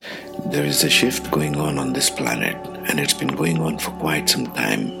There is a shift going on this planet, and it's been going on for quite some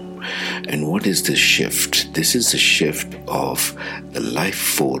time. And what is this shift? This is the shift of the life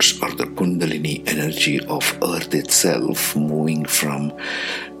force or the Kundalini energy of Earth itself moving from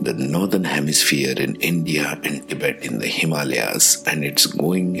the northern hemisphere in India and Tibet in the Himalayas, and it's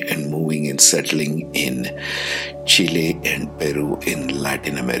going and moving and settling in Chile and Peru in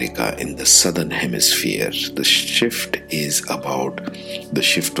Latin America in the southern hemisphere. The shift is about the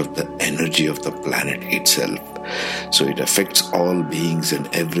shift of the energy of the planet itself. So it affects all beings and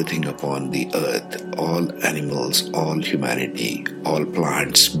everything upon the earth, all animals, all humanity, all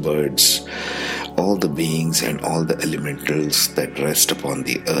plants, birds, all the beings and all the elementals that rest upon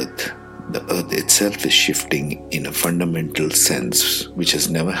the earth. The earth itself is shifting in a fundamental sense, which has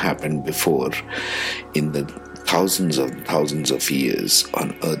never happened before in the thousands of years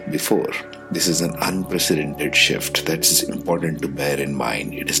on earth before. This is an unprecedented shift that's important to bear in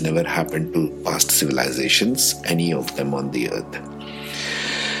mind. It has never happened to past civilizations, any of them on the earth.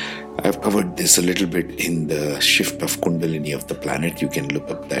 I've covered this a little bit in the shift of Kundalini of the planet. You can look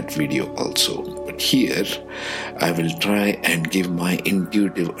up that video also. But here, I will try and give my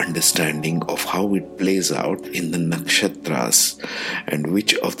intuitive understanding of how it plays out in the Nakshatras, and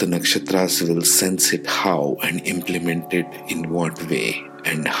which of the Nakshatras will sense it how and implement it in what way,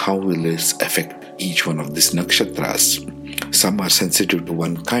 and how will this affect each one of these Nakshatras. Some are sensitive to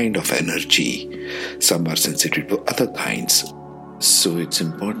one kind of energy, some are sensitive to other kinds. So it's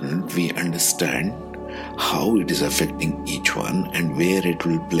important we understand how it is affecting each one and where it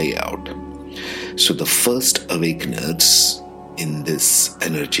will play out. So the first awakeners in this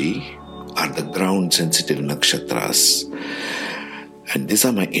energy are the ground sensitive Nakshatras. And these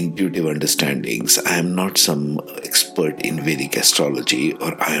are my intuitive understandings. I am not some expert in Vedic astrology,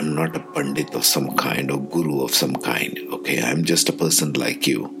 or I am not a Pandit of some kind or Guru of some kind. Okay, I am just a person like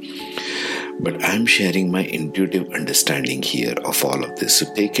you. But I am sharing my intuitive understanding here of all of this.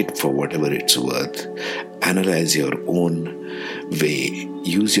 So take it for whatever it's worth. Analyze your own way.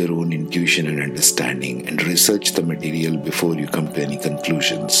 Use your own intuition and understanding, and research the material before you come to any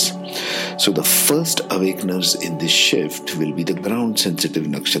conclusions. So the first awakeners in this shift will be the ground sensitive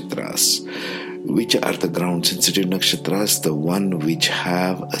Nakshatras. Which are the ground sensitive Nakshatras? The one which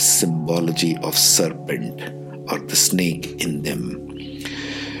have a symbology of serpent or the snake in them.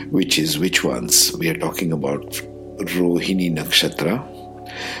 Which ones? We are talking about Rohini Nakshatra.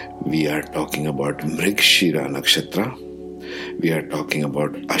 We are talking about Mrigshira Nakshatra. We are talking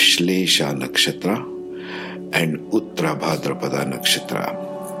about Ashlesha Nakshatra and Uttra Bhadrapada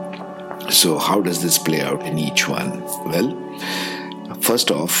Nakshatra. So how does this play out in each one? Well,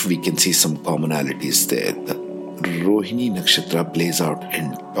 first off, we can see some commonalities there. The Rohini Nakshatra plays out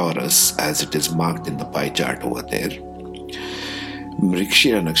in Taurus as it is marked in the pie chart over there.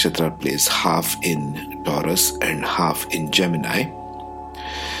 Mrigshira Nakshatra plays half in Taurus and half in Gemini.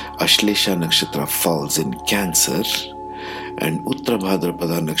 Ashlesha Nakshatra falls in Cancer, and Uttra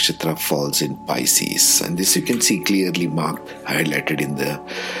Bhadrapada Nakshatra falls in Pisces. And this you can see clearly marked, highlighted in the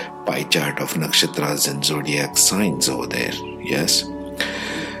pie chart of nakshatras and zodiac signs over there. Yes.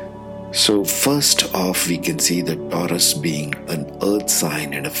 So first off, we can see that Taurus being an earth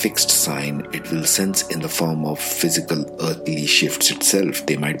sign and a fixed sign, it will sense in the form of physical earthly shifts itself.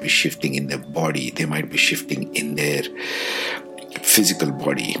 They might be shifting in their body, they might be shifting in their physical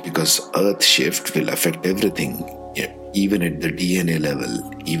body, because earth shift will affect everything, even at the DNA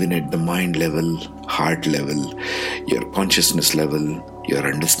level, even at the mind level, heart level, your consciousness level, your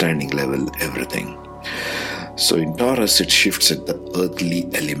understanding level, everything. So in Taurus, it shifts at the earthly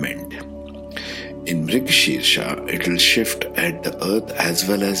element. In Mrigshira, it will shift at the earth as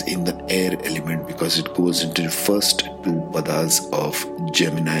well as in the air element, because it goes into the first two padas of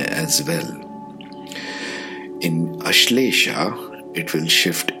Gemini as well. In Ashlesha, it will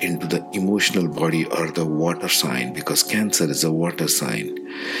shift into the emotional body or the water sign, because Cancer is a water sign.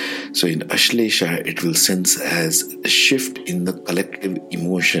 So in Ashlesha, it will sense as a shift in the collective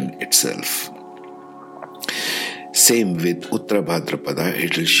emotion itself. Same with Uttra Bhadrapada,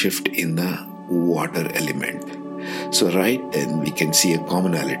 it will shift in the water element. So right then we can see a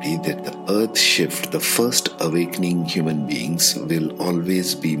commonality that the earth shift, the first awakening human beings will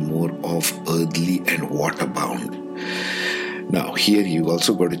always be more of earthly and water bound. Now here you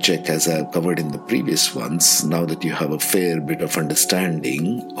also got to check, as I have covered in the previous ones, now that you have a fair bit of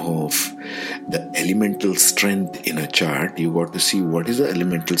understanding of the elemental strength in a chart, you got to see what is the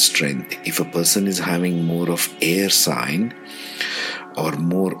elemental strength. If a person is having more of air sign or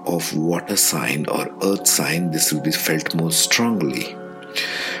more of water sign or earth sign, this will be felt more strongly.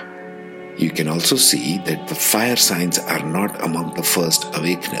 You can also see that the fire signs are not among the first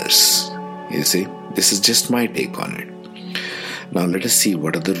awakeners. You see, this is just my take on it. Now let us see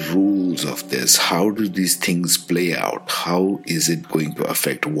what are the rules of this. How do these things play out? How is it going to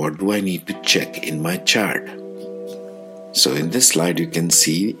affect? What do I need to check in my chart? So in this slide you can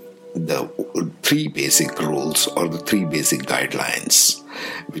see the 3 basic rules or the 3 basic guidelines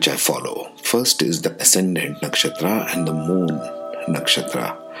which I follow. First is the ascendant nakshatra and the moon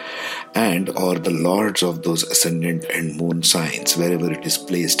nakshatra, and or the lords of those ascendant and moon signs wherever it is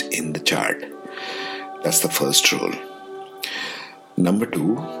placed in the chart. That's the first rule. Number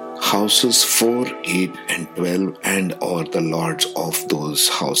 2, houses 4, 8 and 12 and or the lords of those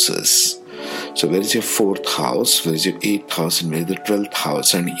houses. So where is your 4th house, where is your 8th house, and where is the 12th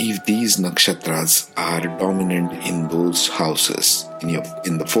house? And if these nakshatras are dominant in those houses,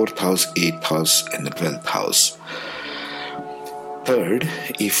 in the 4th house, 8th house and the 12th house. Third,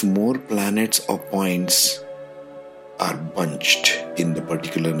 if more planets or points are bunched in the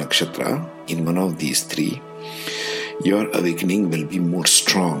particular nakshatra, in one of these 3, your awakening will be more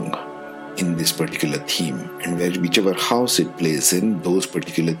strong in this particular theme, and whichever house it plays in, those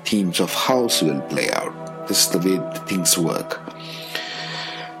particular themes of house will play out. This is the way things work.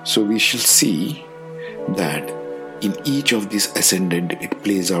 So we shall see that in each of these ascendant it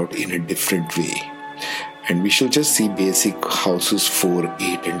plays out in a different way, and we shall just see basic houses 4,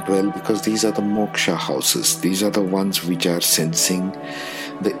 8 and 12 because these are the moksha houses. These are the ones which are sensing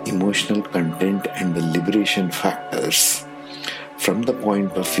the emotional content and the liberation factors from the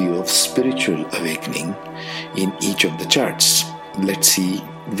point of view of spiritual awakening in each of the charts. Let's see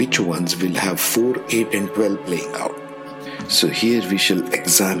which ones will have 4, 8 and 12 playing out. So here we shall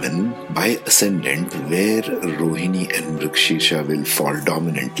examine by ascendant where Rohini and Mrikshirsha will fall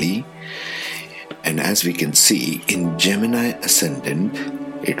dominantly. And as we can see, in Gemini ascendant,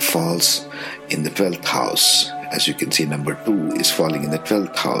 it falls in the 12th house. As you can see, number 2 is falling in the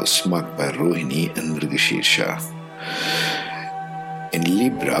 12th house, marked by Rohini and Mrikshirsha. In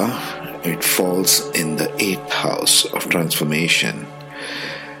Libra, it falls in the 8th house of transformation.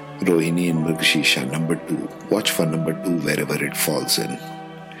 Rohini and Mrikshirsha, number 2. Watch for number 2 wherever it falls in.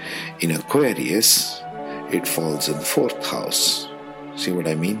 In Aquarius, it falls in the 4th house. See what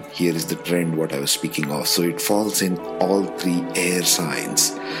I mean? Here is the trend what I was speaking of. So it falls in all 3 air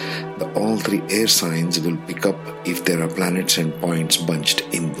signs. All 3 air signs will pick up, if there are planets and points bunched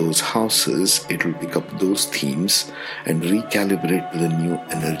in those houses, it will pick up those themes and recalibrate to the new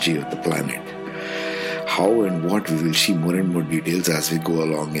energy of the planet. How and what, we will see more and more details as we go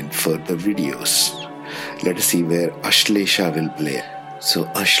along in further videos. Let us see where Ashlesha will play. So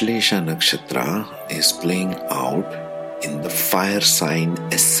Ashlesha nakshatra is playing out in the fire sign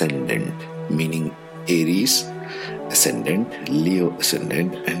ascendant, meaning Aries ascendant, Leo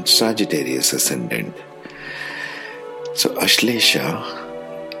ascendant and Sagittarius ascendant. So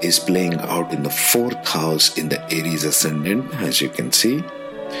Ashlesha is playing out in the 4th house in the Aries ascendant, as you can see.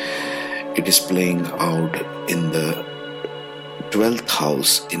 It is playing out in the 12th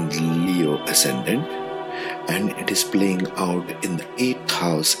house in Leo ascendant, and it is playing out in the 8th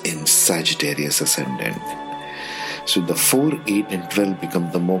house in Sagittarius ascendant. So the 4, 8 and 12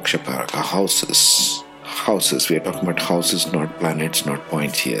 become the moksha paraka houses. We are talking about houses, not planets, not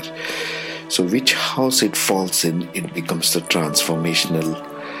points here. So which house it falls in, it becomes the transformational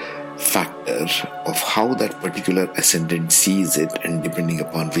factor of how that particular ascendant sees it, and depending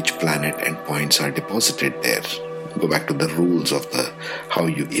upon which planet and points are deposited there. Go back to the rules of how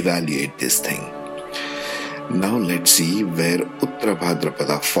you evaluate this thing. Now let's see where Uttara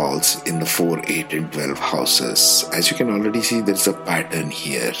Bhadrapada falls in the 4, 8 and 12 houses. As you can already see, there's a pattern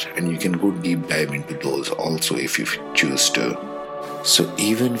here, and you can go deep dive into those also if you choose to. So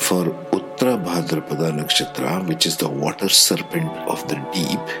even for Uttara Bhadrapada Nakshatra, which is the water serpent of the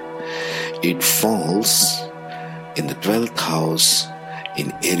deep, it falls in the 12th house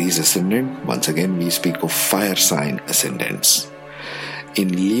in Aries ascendant. Once again, we speak of fire sign ascendants.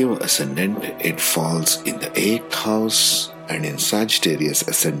 In Leo ascendant, it falls in the 8th house, and in Sagittarius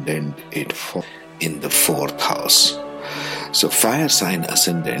ascendant, it falls in the 4th house. So fire sign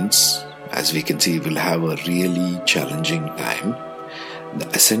ascendants, as we can see, will have a really challenging time. The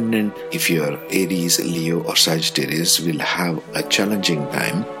ascendant, if you are Aries, Leo or Sagittarius, will have a challenging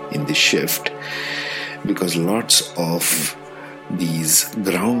time in this shift because lots of these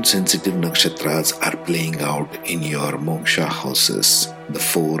ground sensitive nakshatras are playing out in your moksha houses, the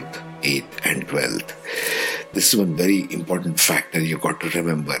 4th, 8th and 12th. This is one very important factor you got to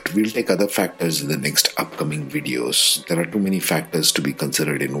remember. We'll take other factors in the next upcoming videos. There are too many factors to be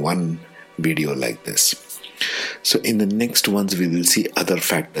considered in one video like this. So in the next ones, we will see other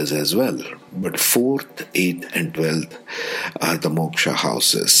factors as well. But 4th, 8th, and 12th are the moksha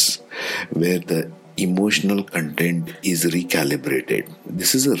houses, where the emotional content is recalibrated.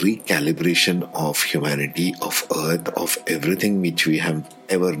 This is a recalibration of humanity, of earth, of everything which we have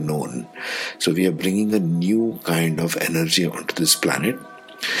ever known. So we are bringing a new kind of energy onto this planet.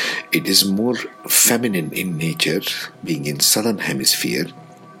 It is more feminine in nature, being in southern hemisphere.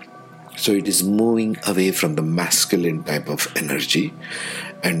 So it is moving away from the masculine type of energy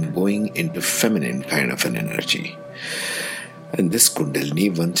and going into feminine kind of an energy. And this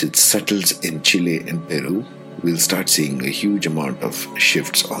Kundalini, once it settles in Chile and Peru, we'll start seeing a huge amount of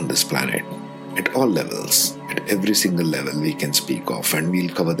shifts on this planet at all levels, at every single level we can speak of, and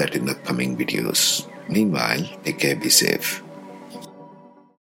we'll cover that in the coming videos. Meanwhile, take care, be safe.